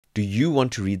Do you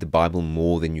want to read the Bible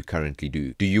more than you currently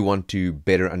do? Do you want to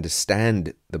better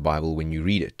understand the Bible when you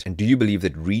read it? And do you believe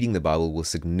that reading the Bible will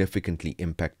significantly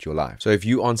impact your life? So if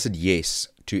you answered yes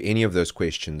to any of those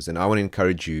questions, then I want to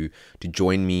encourage you to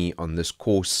join me on this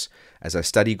course as I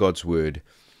study God's Word,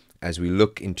 as we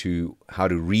look into how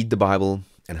to read the Bible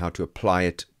and how to apply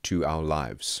it to our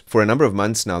lives. For a number of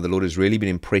months now, the Lord has really been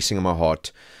impressing on my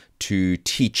heart to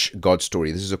teach God's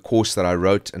story. This is a course that I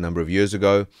wrote a number of years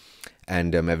ago,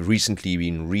 and I've recently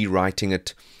been rewriting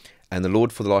it. And the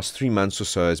Lord, for the last 3 months or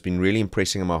so, has been really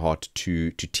impressing on my heart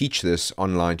to teach this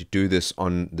online, to do this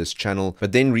on this channel.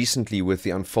 But then recently, with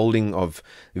the unfolding of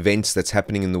events that's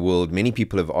happening in the world, many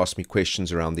people have asked me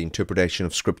questions around the interpretation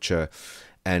of Scripture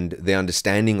and their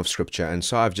understanding of Scripture. And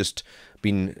so I've just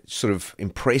been sort of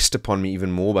impressed upon me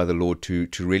even more by the Lord to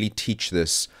really teach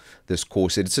this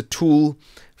course. It's a tool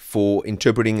for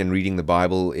interpreting and reading the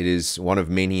Bible. It is one of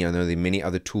many. I know there are many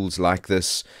other tools like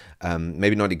this,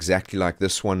 maybe not exactly like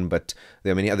this one, but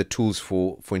there are many other tools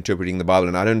for interpreting the Bible.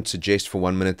 And I don't suggest for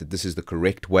 1 minute that this is the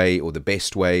correct way or the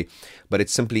best way, but it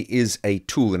simply is a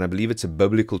tool, and I believe it's a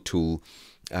biblical tool.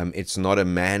 It's not a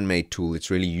man-made tool.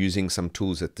 It's really using some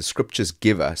tools that the Scriptures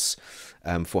give us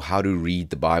for how to read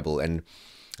the Bible. And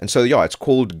so, yeah, it's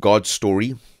called God's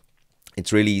Story.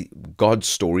 It's really God's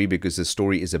story because the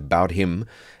story is about Him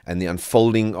and the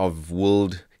unfolding of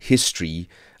world history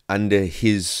under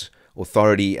His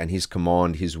authority and His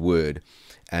command, His word.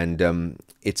 And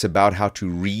it's about how to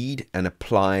read and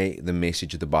apply the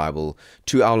message of the Bible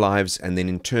to our lives, and then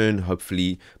in turn,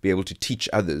 hopefully, be able to teach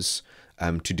others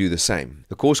to do the same.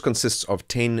 The course consists of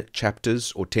 10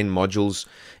 chapters or 10 modules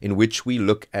in which we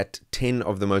look at 10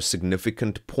 of the most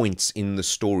significant points in the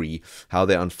story, how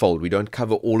they unfold. We don't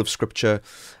cover all of Scripture.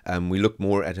 We look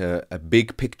more at a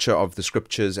big picture of the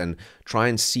Scriptures and try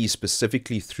and see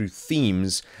specifically through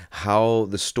themes how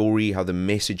the story, how the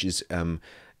message is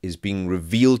being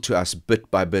revealed to us bit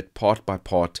by bit, part by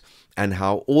part, and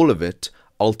how all of it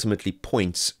ultimately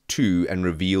points to and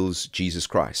reveals Jesus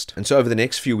Christ. And so over the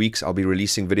next few weeks, I'll be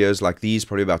releasing videos like these,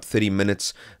 probably about 30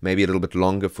 minutes, maybe a little bit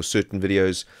longer for certain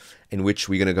videos, in which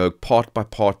we're going to go part by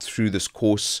part through this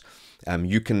course.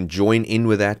 You can join in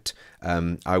with that.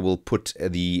 I will put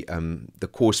the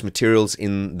course materials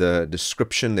in the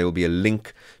description. There will be a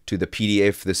link to the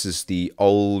PDF. This is the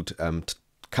old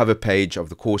cover page of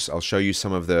the course. I'll show you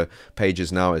some of the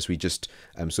pages now as we just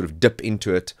sort of dip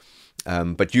into it.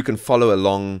 But you can follow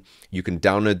along, you can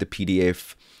download the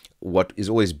PDF. What is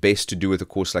always best to do with a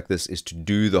course like this is to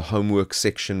do the homework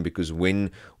section, because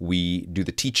when we do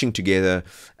the teaching together,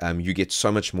 you get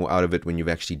so much more out of it when you've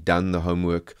actually done the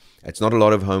homework. It's not a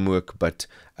lot of homework, but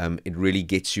it really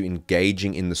gets you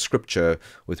engaging in the Scripture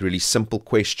with really simple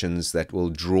questions that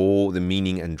will draw the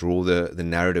meaning and draw the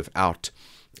narrative out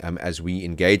as we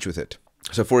engage with it.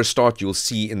 So for a start, you'll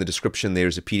see in the description there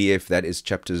is a PDF that is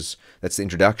chapters, that's the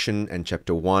introduction, and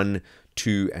chapter 1,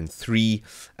 2, and 3.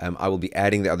 I will be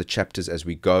adding the other chapters as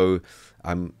we go.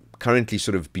 I'm currently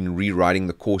sort of been rewriting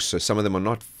the course, so some of them are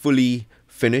not fully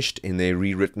finished in their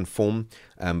rewritten form,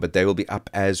 but they will be up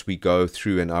as we go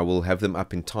through, and I will have them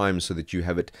up in time so that you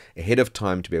have it ahead of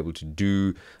time to be able to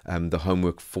do the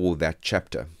homework for that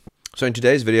chapter. So in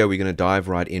today's video, we're going to dive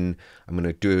right in. I'm going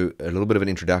to do a little bit of an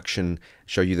introduction,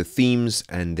 show you the themes,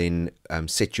 and then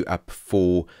set you up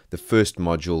for the first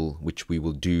module, which we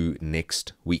will do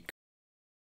next week.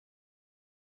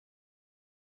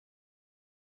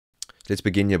 Let's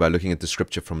begin here by looking at the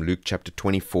scripture from Luke chapter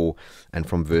 24 and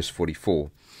from verse 44.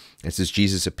 It says,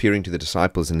 Jesus appearing to the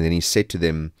disciples, and then he said to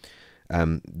them,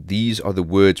 these are the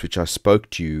words which I spoke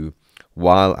to you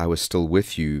while I was still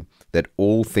with you, that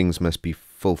all things must be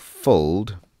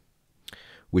fulfilled,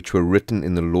 which were written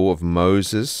in the law of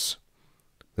Moses,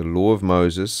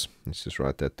 let's just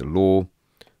write that, the law,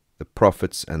 the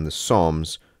prophets, and the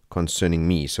Psalms concerning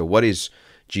me. So what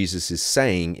Jesus is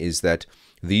saying is that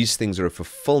these things are a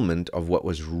fulfillment of what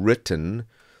was written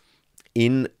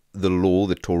in the law,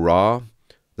 the Torah,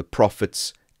 the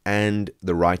prophets, and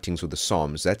the writings of the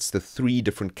Psalms. That's the 3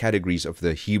 different categories of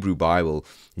the Hebrew Bible.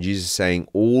 Jesus is saying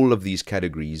all of these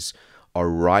categories are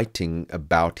writing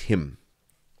about him.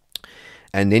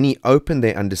 And then he opened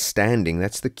their understanding.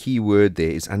 That's the key word there,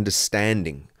 is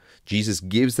understanding. Jesus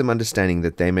gives them understanding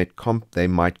that they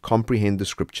might comprehend the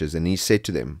Scriptures. And he said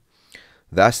to them,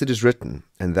 thus it is written,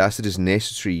 and thus it is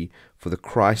necessary for the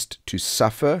Christ to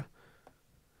suffer,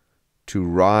 to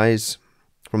rise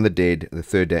from the dead the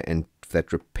third day, and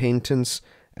that repentance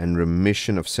and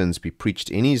remission of sins be preached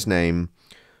in his name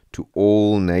to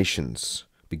all nations,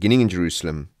 beginning in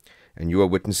Jerusalem. And you are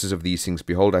witnesses of these things.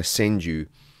 Behold, I send you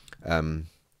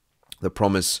the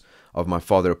promise of my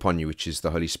Father upon you, which is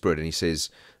the Holy Spirit. And he says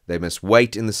They must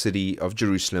wait in the city of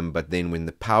Jerusalem, but then when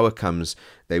the power comes,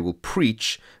 they will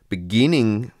preach,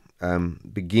 beginning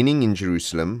in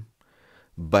Jerusalem.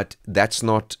 But that's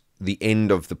not the end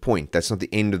of the point. That's not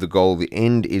the end of the goal. The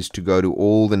end is to go to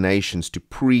all the nations to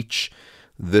preach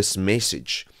this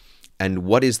message. And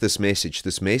what is this message?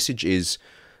 This message is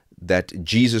that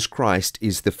Jesus Christ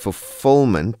is the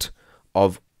fulfillment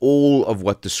of all of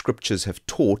what the scriptures have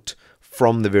taught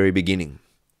from the very beginning.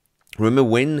 Remember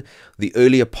when the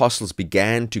early apostles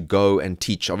began to go and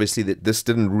teach, obviously that this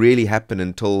didn't really happen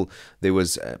until there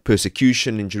was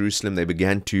persecution in Jerusalem. They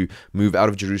began to move out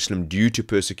of Jerusalem due to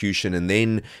persecution, and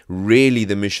then really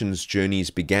the missions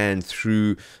journeys began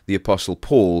through the apostle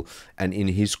Paul and in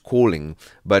his calling.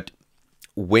 But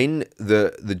when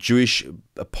the Jewish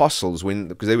apostles,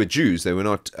 because they were Jews, they were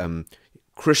not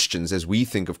Christians as we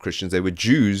think of Christians, they were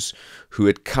Jews who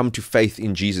had come to faith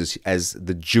in Jesus as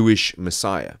the Jewish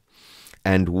Messiah.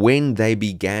 And when they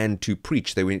began to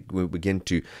preach, they began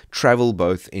to travel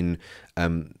both in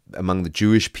among the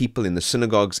Jewish people in the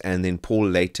synagogues, and then Paul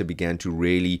later began to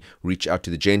really reach out to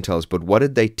the Gentiles. But what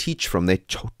did they teach from? They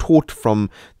taught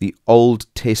from the Old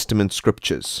Testament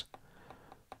scriptures.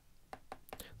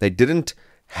 They didn't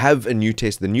have a New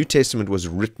Testament. The New Testament was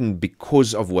written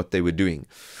because of what they were doing.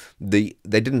 They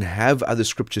didn't have other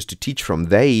scriptures to teach from.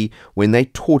 When they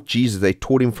taught Jesus, they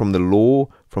taught him from the law,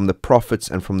 from the prophets,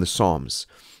 and from the Psalms.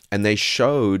 And they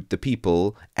showed the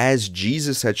people, as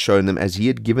Jesus had shown them, as he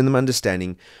had given them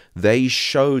understanding, they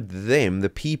showed them, the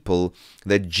people,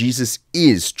 that Jesus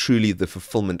is truly the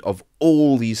fulfillment of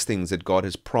all these things that God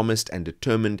has promised and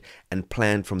determined and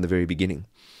planned from the very beginning.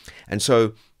 And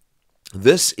so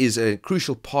this is a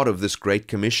crucial part of this Great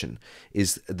Commission,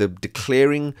 is the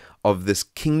declaring of this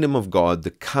kingdom of God,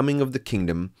 the coming of the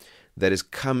kingdom that has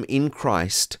come in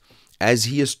Christ as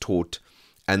he has taught,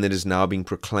 and that is now being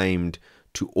proclaimed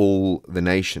to all the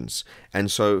nations.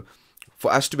 And so for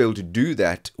us to be able to do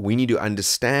that, we need to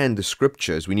understand the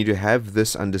scriptures. We need to have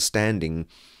this understanding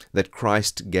that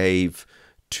Christ gave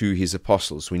to his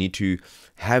apostles. We need to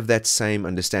have that same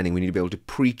understanding. We need to be able to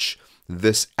preach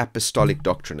this apostolic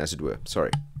doctrine, as it were.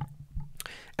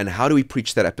 And how do we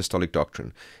preach that apostolic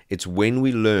doctrine? It's when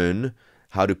we learn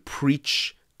how to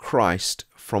preach Christ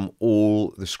from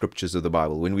all the scriptures of the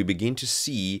Bible. When we begin to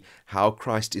see how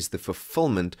Christ is the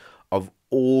fulfillment of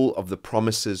all of the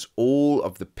promises, all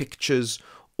of the pictures,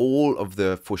 all of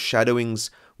the foreshadowings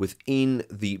within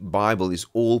the Bible is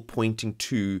all pointing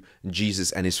to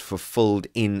Jesus and is fulfilled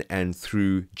in and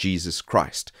through Jesus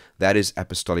Christ. That is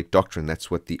apostolic doctrine.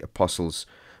 That's what the apostles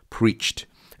preached.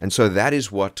 And so that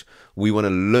is what we want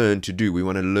to learn to do. We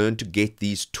want to learn to get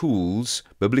these tools,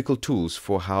 biblical tools,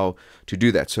 for how to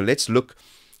do that. So let's look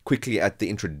quickly at the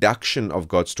introduction of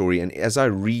God's story. And as I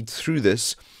read through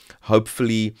this,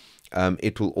 hopefully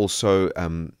it will also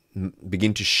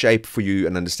begin to shape for you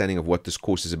an understanding of what this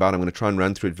course is about. I'm going to try and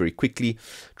run through it very quickly,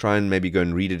 try and maybe go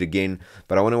and read it again.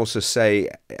 But I want to also say,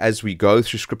 as we go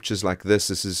through scriptures like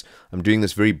this, I'm doing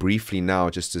this very briefly now,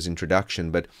 just as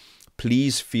introduction, but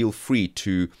please feel free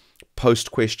to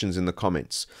post questions in the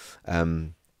comments.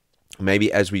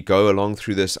 Maybe as we go along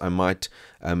through this, I might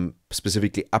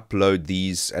specifically upload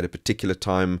these at a particular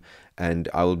time, and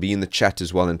I will be in the chat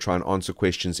as well and try and answer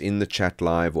questions in the chat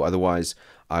live, or otherwise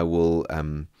I will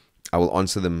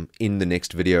answer them in the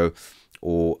next video,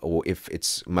 or if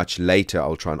it's much later,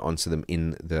 I'll try and answer them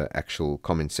in the actual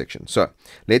comment section. So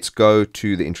let's go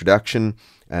to the introduction.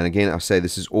 And again, I'll say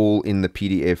this is all in the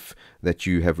PDF that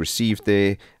you have received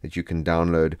there, that you can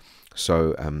download.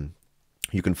 So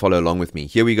you can follow along with me.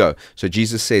 Here we go. So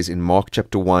Jesus says in Mark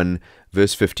chapter 1,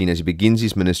 verse 15, as he begins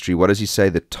his ministry, what does he say?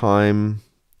 The time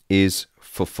is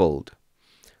fulfilled.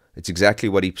 It's exactly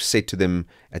what he said to them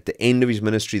at the end of his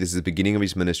ministry. This is the beginning of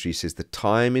his ministry. He says, the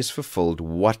time is fulfilled.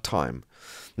 What time?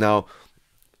 Now,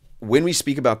 when we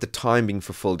speak about the time being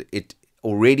fulfilled, it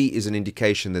already is an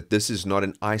indication that this is not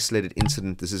an isolated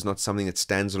incident. This is not something that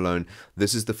stands alone.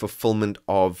 This is the fulfillment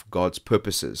of God's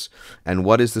purposes. And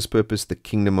what is this purpose? The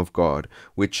kingdom of God,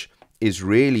 which is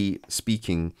really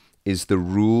speaking, is the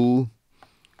rule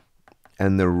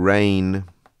and the reign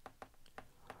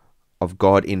of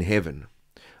God in heaven.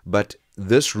 But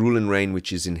this rule and reign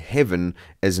which is in heaven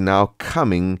is now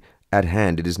coming at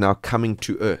hand. It is now coming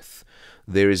to earth.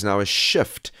 There is now a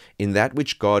shift in that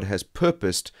which God has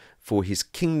purposed for his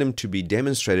kingdom to be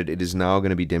demonstrated. It is now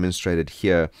going to be demonstrated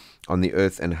here on the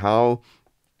earth. And how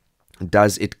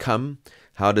does it come?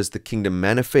 How does the kingdom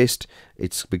manifest?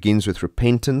 It begins with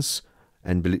repentance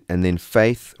and then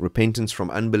faith, repentance from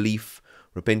unbelief,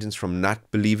 repentance from not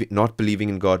believing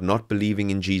in God, not believing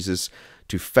in Jesus,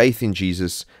 to faith in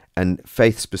Jesus, and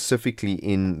faith specifically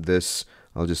in this.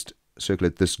 I'll just circle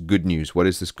it, this good news. What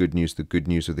is this good news? The good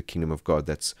news of the kingdom of God.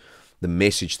 That's the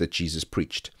message that Jesus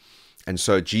preached. And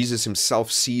so Jesus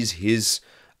himself sees his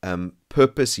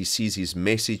purpose, he sees his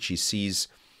message, he sees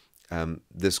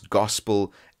this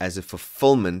gospel as a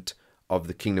fulfillment of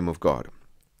the kingdom of God.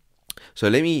 So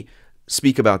let me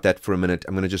speak about that for a minute.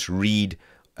 I'm going to just read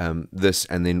this,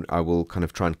 and then I will kind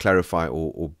of try and clarify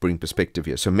or bring perspective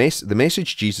here. So the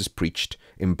message Jesus preached,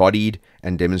 embodied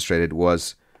and demonstrated,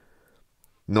 was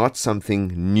not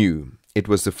something new. It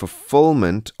was the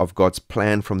fulfillment of God's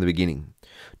plan from the beginning.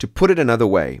 To put it another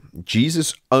way,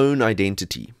 Jesus' own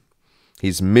identity,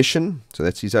 his mission, so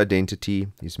that's his identity,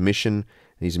 his mission,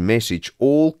 and his message,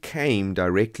 all came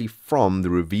directly from the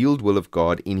revealed will of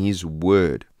God in his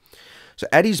word. So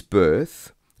at his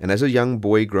birth, and as a young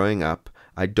boy growing up,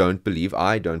 I don't believe,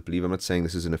 I'm not saying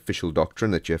this is an official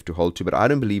doctrine that you have to hold to, but I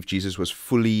don't believe Jesus was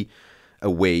fully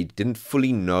aware, didn't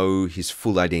fully know his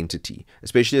full identity.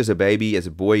 Especially as a baby, as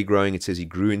a boy growing, it says he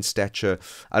grew in stature.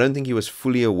 I don't think he was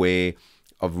fully aware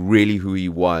of really who he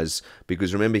was,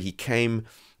 because remember, he came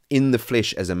in the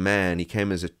flesh as a man. He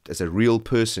came as a real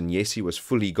person. Yes, he was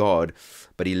fully God,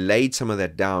 but he laid some of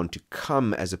that down to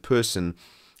come as a person.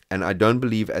 And I don't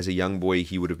believe as a young boy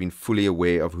he would have been fully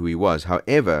aware of who he was.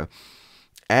 However,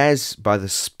 as by the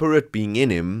Spirit being in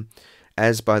him,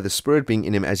 as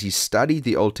he studied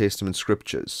the Old Testament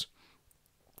scriptures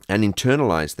and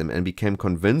internalized them and became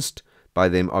convinced by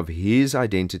them of his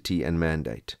identity and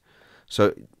mandate.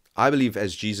 So I believe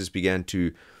as Jesus began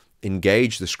to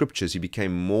engage the scriptures, he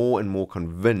became more and more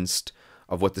convinced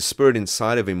of what the Spirit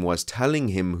inside of him was telling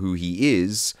him who he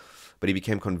is, but he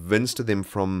became convinced of them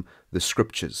from the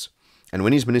scriptures. And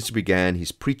when his ministry began,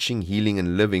 his preaching, healing,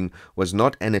 and living was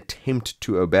not an attempt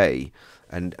to obey.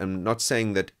 And I'm not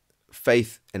saying that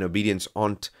faith and obedience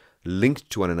aren't linked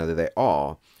to one another. They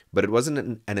are. But it wasn't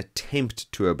an attempt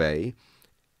to obey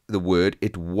the word.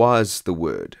 It was the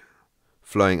word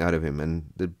flowing out of him.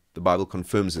 And the Bible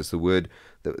confirms this. The word,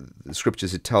 the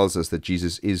scriptures, it tells us that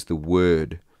Jesus is the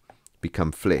word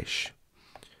become flesh.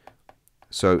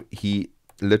 So he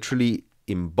literally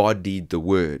embodied the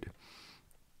word.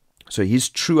 So his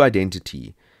true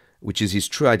identity, which is his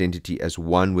true identity as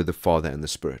one with the Father and the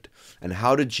Spirit. And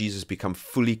how did Jesus become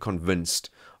fully convinced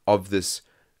of this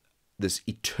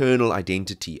eternal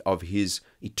identity, of his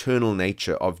eternal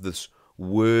nature, of this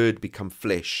word become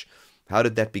flesh? How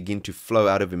did that begin to flow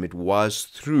out of him? It was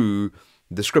through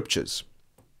the scriptures.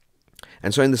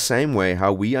 And so in the same way,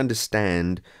 how we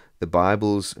understand the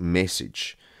Bible's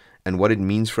message and what it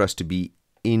means for us to be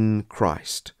in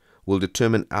Christ will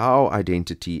determine our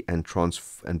identity and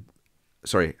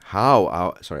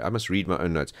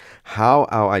how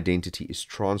our identity is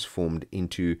transformed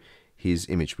into his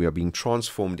image. We are being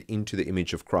transformed into the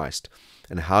image of Christ.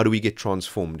 And how do we get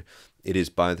transformed? It is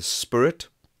by the Spirit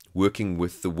working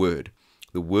with the Word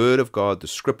of God, the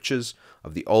scriptures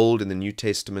of the Old and the New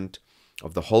Testament,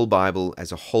 of the whole Bible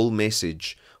as a whole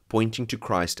message pointing to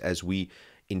Christ as we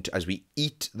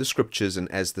eat the scriptures, and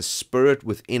as the Spirit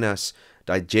within us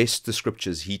digests the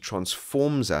scriptures, he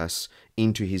transforms us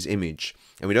into his image.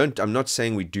 And I'm not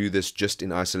saying we do this just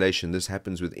in isolation. This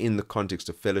happens within the context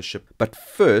of fellowship. But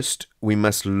first, we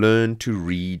must learn to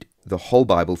read the whole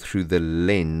Bible through the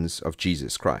lens of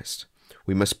Jesus Christ.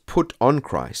 We must put on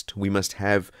Christ. We must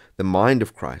have the mind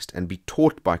of Christ and be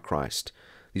taught by Christ.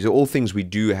 These are all things we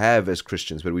do have as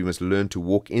Christians, but we must learn to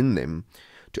walk in them,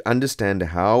 to understand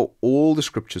how all the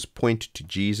scriptures point to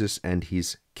Jesus and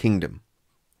his kingdom.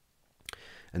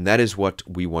 And that is what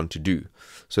we want to do.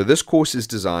 So this course is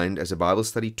designed as a Bible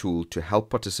study tool to help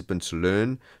participants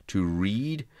learn to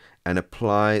read and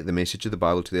apply the message of the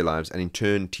Bible to their lives, and in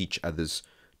turn teach others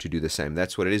to do the same.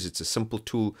 That's what it is. It's a simple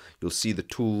tool. You'll see the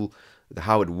tool,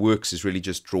 how it works is really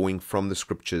just drawing from the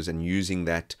scriptures and using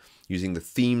the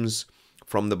themes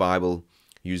from the Bible,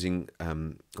 using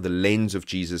the lens of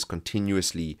Jesus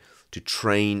continuously to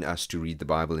train us to read the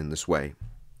Bible in this way.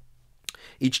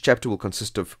 Each chapter will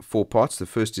consist of 4 parts. The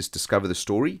first is Discover the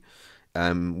Story,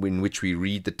 in which we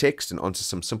read the text and answer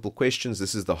some simple questions.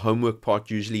 This is the homework part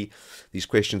usually. These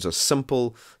questions are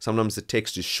simple. Sometimes the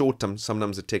text is short,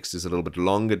 sometimes the text is a little bit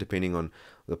longer depending on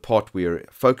the part we're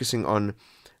focusing on.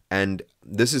 And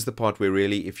this is the part where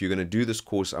really, if you're going to do this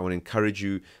course, I want to encourage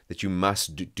you that you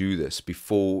must do this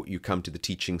before you come to the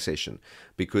teaching session,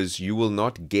 because you will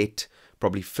not get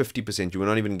probably 50%, you will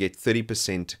not even get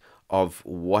 30% of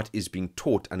what is being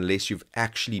taught unless you've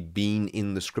actually been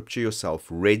in the scripture yourself,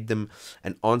 read them,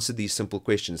 and answered these simple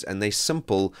questions. And they're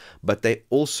simple, but they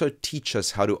also teach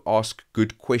us how to ask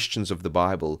good questions of the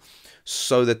Bible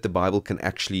so that the Bible can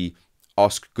actually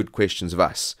ask good questions of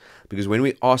us. Because when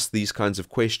we ask these kinds of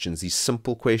questions, these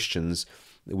simple questions,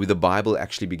 where the Bible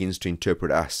actually begins to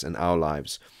interpret us and our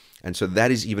lives. And so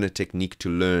that is even a technique to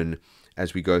learn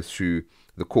as we go through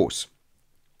the course.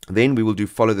 Then we will do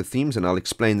follow the themes, and I'll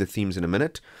explain the themes in a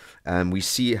minute. We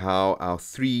see how our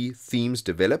 3 themes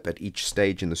develop at each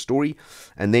stage in the story.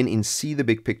 And then in See the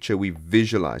Big Picture, we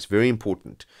visualize. Very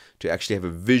important to actually have a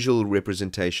visual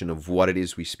representation of what it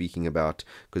is we're speaking about,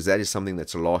 because that is something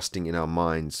that's lasting in our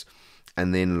minds.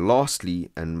 And then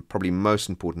lastly, and probably most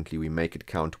importantly, we make it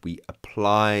count. We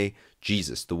apply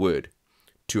Jesus, the Word,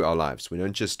 to our lives. We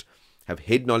don't just have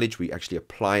head knowledge, we actually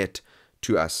apply it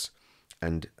to us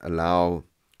and allow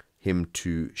Him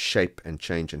to shape and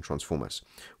change and transform us.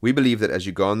 We believe that as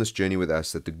you go on this journey with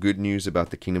us, that the good news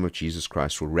about the kingdom of Jesus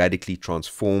Christ will radically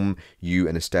transform you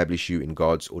and establish you in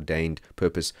God's ordained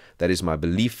purpose. That is my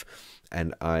belief,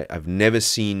 and I've never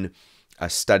seen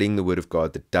us studying the Word of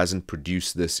God that doesn't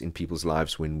produce this in people's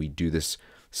lives when we do this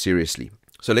seriously.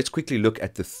 So let's quickly look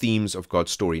at the themes of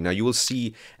God's story. Now you will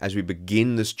see as we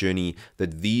begin this journey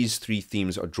that these 3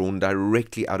 themes are drawn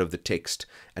directly out of the text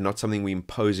and not something we're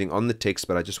imposing on the text,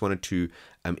 but I just wanted to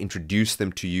introduce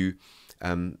them to you.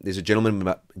 There's a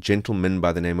gentleman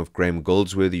by the name of Graham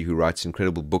Goldsworthy who writes an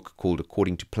incredible book called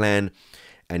According to Plan,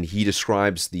 and he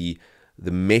describes the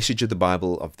message of the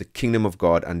Bible of the kingdom of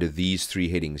God under these 3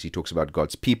 headings. He talks about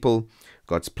God's people,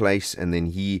 God's place, and then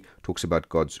he talks about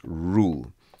God's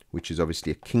rule, which is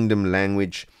obviously a kingdom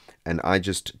language, and I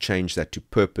just changed that to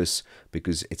purpose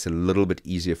because it's a little bit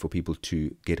easier for people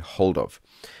to get hold of.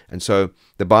 And so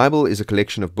the Bible is a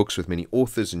collection of books with many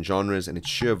authors and genres, and its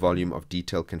sheer volume of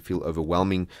detail can feel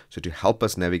overwhelming. So to help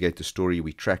us navigate the story,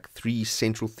 we track 3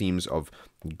 central themes of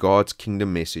God's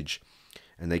kingdom message,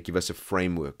 and they give us a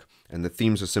framework. And the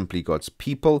themes are simply God's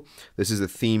people. This is the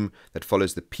theme that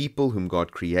follows the people whom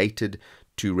God created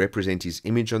to represent His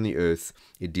image on the earth.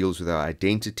 It deals with our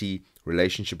identity,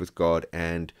 relationship with God,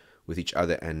 and with each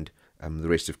other and the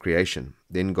rest of creation.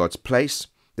 Then God's place.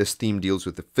 This theme deals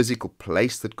with the physical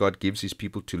place that God gives His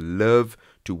people to live,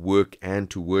 to work, and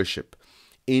to worship.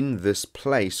 In this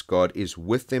place, God is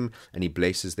with them, and He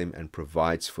blesses them and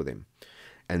provides for them.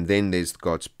 And then there's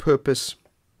God's purpose,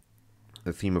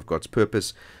 the theme of God's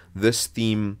purpose. This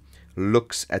theme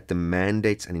looks at the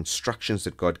mandates and instructions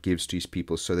that God gives to His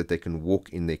people so that they can walk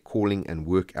in their calling and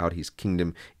work out His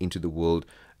kingdom into the world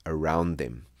around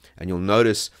them. And you'll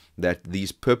notice that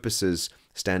these purposes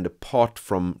stand apart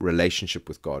from relationship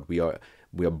with God. We are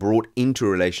brought into a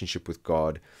relationship with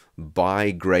God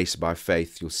by grace, by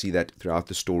faith. You'll see that throughout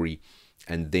the story.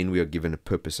 And then we are given a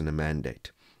purpose and a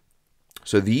mandate.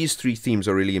 So these 3 themes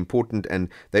are really important, and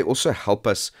they also help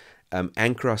us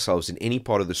anchor ourselves in any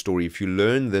part of the story. If you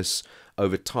learn this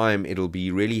over time, it'll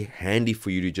be really handy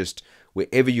for you to just,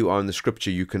 wherever you are in the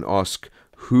scripture, you can ask,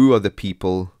 who are the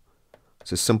people?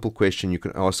 It's a simple question. You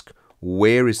can ask,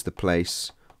 where is the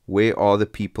place? Where are the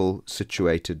people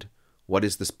situated? What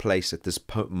is this place at this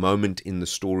moment in the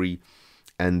story?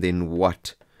 And then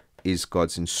what is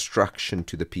God's instruction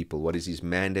to the people? What is His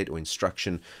mandate or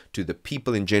instruction to the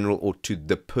people in general, or to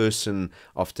the person?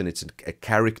 Often it's a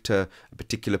character, a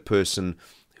particular person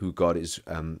who God is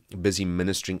busy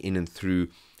ministering in and through,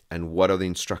 and what are the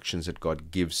instructions that God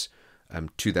gives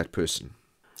to that person.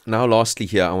 Now lastly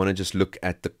here, I want to just look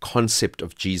at the concept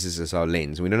of Jesus as our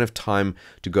lens. We don't have time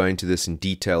to go into this in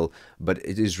detail, but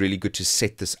it is really good to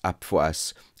set this up for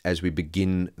us as we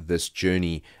begin this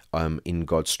journey in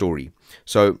God's story.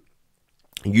 So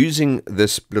using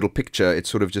this little picture, it's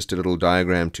sort of just a little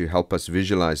diagram to help us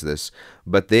visualize this,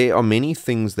 but there are many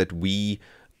things that we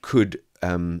could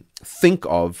think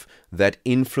of that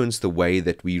influence the way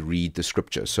that we read the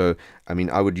scripture. So, I mean,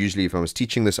 I would usually, if I was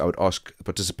teaching this, I would ask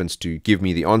participants to give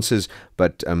me the answers,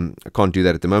 but I can't do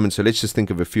that at the moment. So let's just think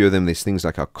of a few of them. There's things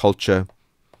like our culture.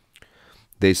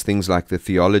 There's things like the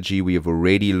theology we have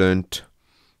already learnt.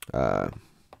 There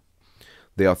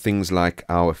are things like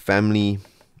our family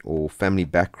or family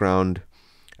background.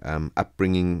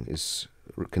 Upbringing is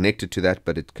connected to that,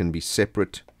 but it can be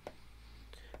separate.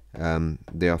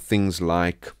 There are things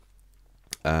like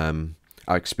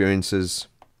our experiences.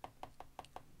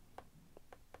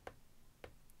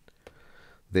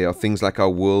 There are things like our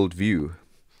worldview,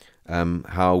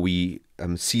 how we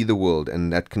see the world,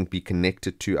 and that can be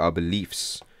connected to our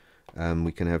beliefs.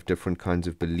 We can have different kinds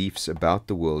of beliefs about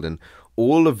the world, and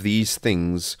all of these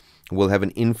things will have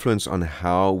an influence on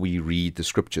how we read the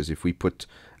scriptures. If we put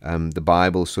the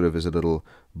Bible sort of as a little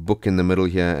book in the middle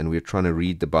here, and we're trying to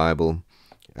read the Bible,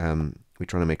 we're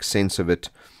trying to make sense of it,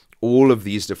 all of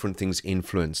these different things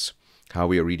influence how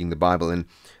we are reading the Bible. And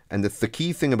the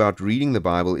key thing about reading the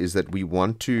Bible is that we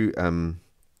want to,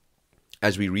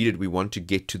 as we read it, we want to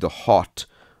get to the heart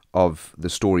of the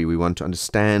story. We want to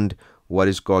understand what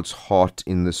is God's heart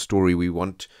in the story. We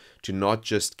want to not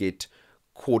just get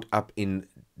caught up in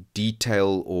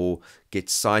detail or get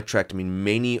sidetracked. I mean,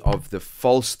 many of the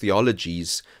false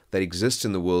theologies that exist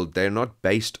in the world, they're not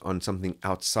based on something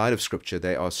outside of Scripture.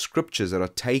 They are scriptures that are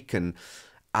taken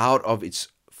out of its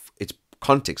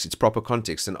context, its proper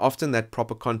context. And often that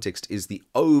proper context is the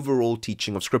overall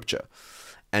teaching of Scripture.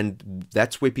 And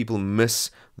that's where people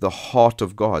miss the heart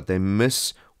of God. They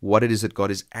miss what it is that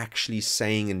God is actually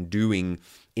saying and doing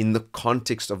in the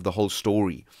context of the whole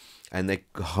story. And they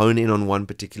hone in on one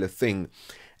particular thing,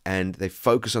 and they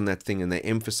focus on that thing, and they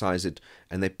emphasize it,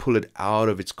 and they pull it out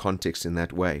of its context in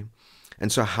that way.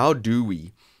 And so how do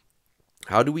we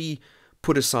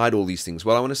put aside all these things?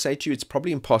 Well, I want to say to you, it's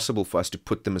probably impossible for us to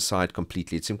put them aside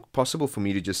completely. It's impossible for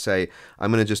me to just say,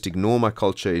 I'm going to just ignore my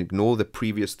culture, ignore the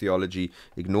previous theology,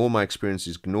 ignore my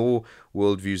experiences, ignore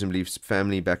worldviews and beliefs,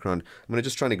 family background. I'm going to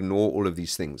just try and ignore all of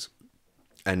these things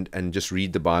and just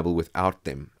read the Bible without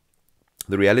them.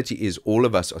 The reality is all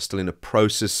of us are still in a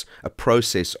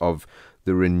process of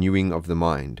the renewing of the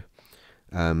mind.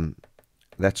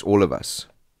 That's all of us.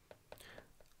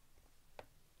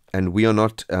 And we are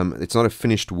not, it's not a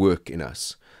finished work in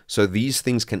us. So these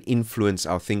things can influence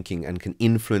our thinking and can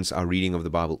influence our reading of the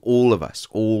Bible, all of us,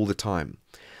 all the time.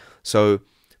 So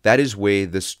that is where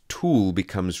this tool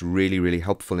becomes really, really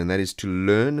helpful, and that is to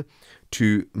learn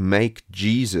to make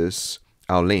Jesus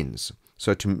our lens.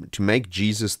 So to make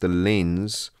Jesus the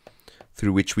lens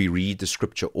through which we read the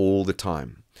Scripture all the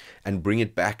time and bring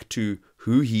it back to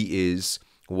who He is,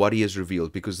 what He has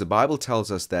revealed. Because the Bible tells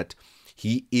us that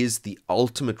He is the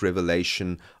ultimate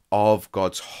revelation of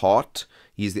God's heart.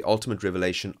 He is the ultimate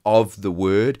revelation of the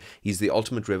Word. He's the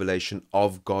ultimate revelation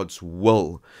of God's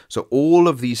will. So all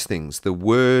of these things, the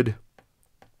Word,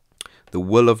 the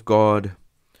will of God,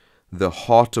 the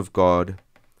heart of God,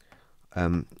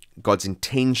 God's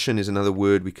intention is another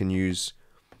word we can use.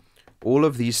 All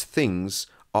of these things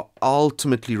are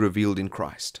ultimately revealed in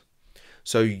Christ.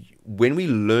 So when we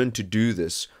learn to do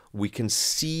this, we can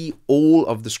see all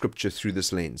of the Scripture through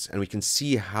this lens, and we can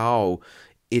see how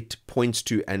it points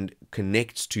to and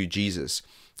connects to Jesus.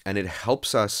 And it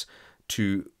helps us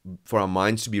for our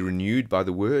minds to be renewed by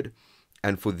the Word,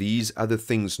 and for these other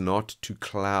things not to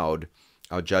cloud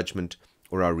our judgment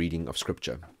or our reading of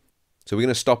Scripture. So we're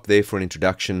going to stop there for an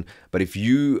introduction, but if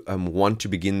you want to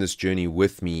begin this journey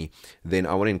with me, then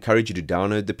I want to encourage you to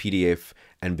download the PDF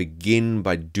and begin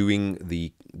by doing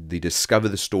the Discover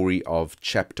the Story of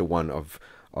Chapter 1, of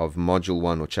Module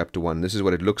 1 or Chapter 1. This is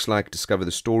what it looks like, Discover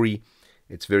the Story.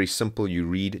 It's very simple. You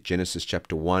read Genesis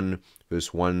chapter 1,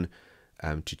 verse 1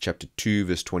 to chapter 2,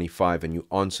 verse 25, and you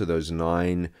answer those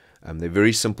 9. They're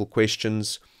very simple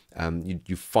questions.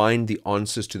 You find the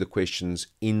answers to the questions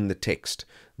in the text.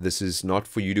 This is not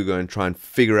for you to go and try and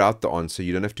figure out the answer.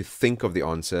 You don't have to think of the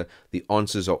answer. The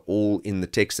answers are all in the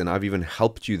text, and I've even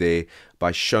helped you there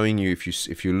by showing you,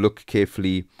 if you look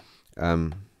carefully, I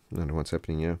don't know what's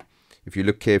happening here. If you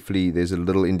look carefully, there's a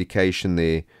little indication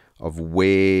there of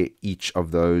where each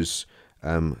of those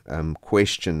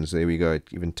questions, there we go, it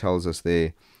even tells us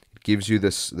there. Gives you the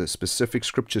specific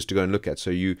scriptures to go and look at. So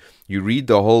you read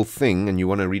the whole thing, and you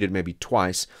want to read it maybe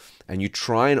twice, and you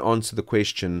try and answer the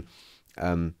question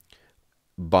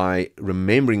by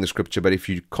remembering the scripture. But if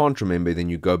you can't remember, then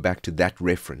you go back to that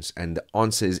reference, and the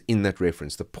answer is in that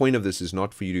reference. The point of this is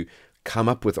not for you to come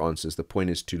up with answers. The point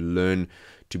is to learn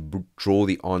to draw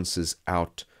the answers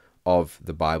out of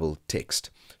the Bible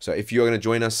text. So if you're going to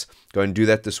join us, go and do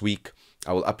that this week.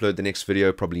 I will upload the next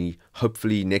video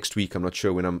hopefully next week. I'm not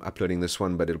sure when I'm uploading this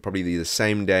one, but it'll probably be the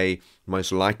same day,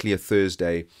 most likely a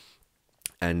Thursday.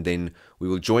 And then we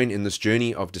will join in this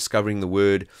journey of discovering the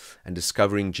Word and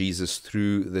discovering Jesus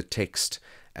through the text.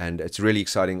 And it's really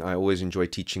exciting. I always enjoy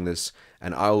teaching this.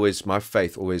 And my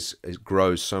faith always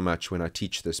grows so much when I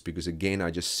teach this, because again,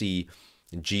 I just see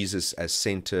Jesus as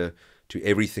center to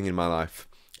everything in my life.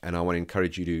 And I want to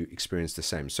encourage you to experience the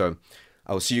same. So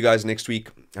I will see you guys next week.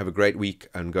 Have a great week,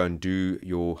 and go and do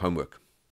your homework.